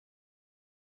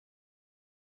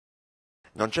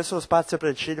Non c'è solo spazio per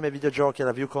il cinema e videogiochi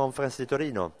alla VIEWFest di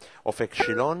Torino. Ofek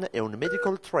Shilon è un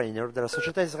medical trainer della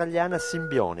società israeliana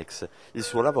Simbionix. Il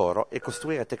suo lavoro è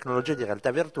costruire tecnologie di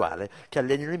realtà virtuale che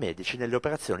allenino i medici nelle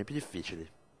operazioni più difficili.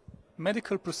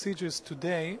 Medical procedures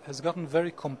today has gotten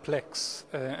very complex,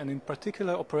 and in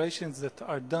particular operations that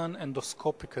are done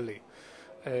endoscopically.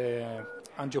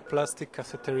 Angioplastic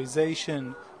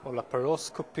catheterization or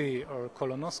laparoscopy or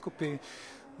colonoscopy.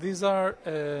 These are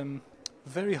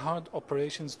very hard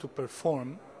operations to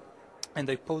perform, and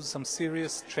they pose some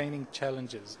serious training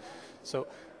challenges. So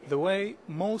the way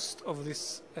most of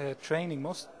this training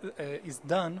is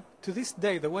done, to this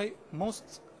day, the way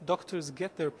most doctors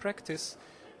get their practice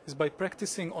is by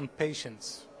practicing on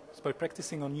patients. It's by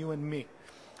practicing on you and me.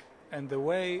 And the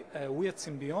way we at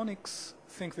Simbionix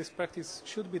think this practice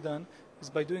should be done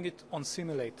is by doing it on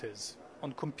simulators,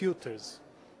 on computers.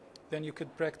 Then you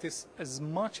could practice as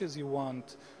much as you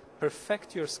want,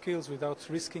 perfect your skills without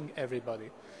risking everybody.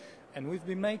 And we've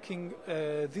been making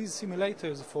these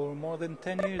simulators for more than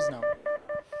 10 years now.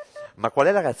 Ma qual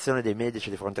è la reazione dei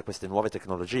medici di fronte a queste nuove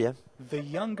tecnologie? The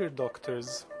younger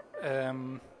doctors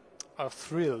are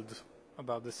thrilled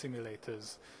about the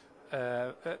simulators.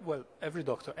 Well, every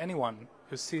doctor, anyone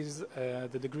who sees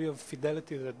the degree of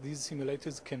fidelity that these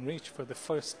simulators can reach for the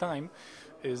first time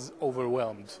is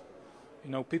overwhelmed. You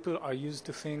know, people are used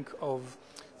to think of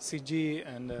CG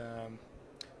and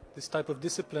this type of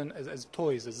discipline as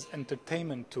toys, as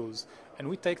entertainment tools, and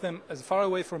we take them as far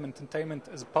away from entertainment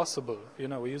as possible. You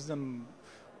know, we use them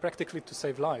practically to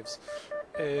save lives.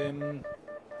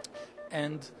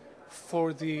 And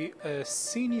for the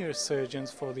senior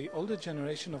surgeons, for the older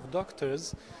generation of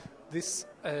doctors, this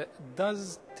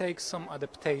does take some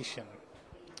adaptation.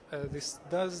 This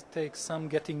does take some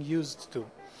getting used to.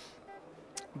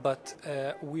 But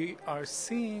we are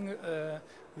seeing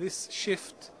this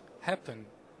shift happen.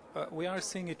 We are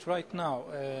seeing it right now.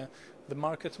 The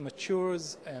market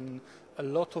matures, and a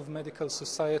lot of medical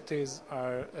societies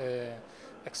are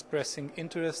expressing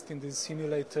interest in these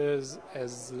simulators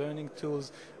as learning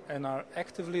tools and are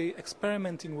actively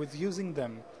experimenting with using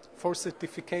them for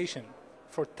certification,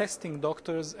 for testing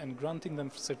doctors and granting them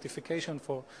certification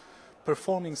for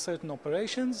performing certain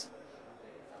operations.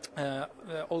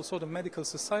 Also, the medical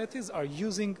societies are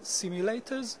using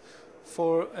simulators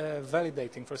for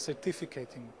validating, for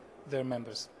certificating their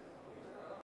members.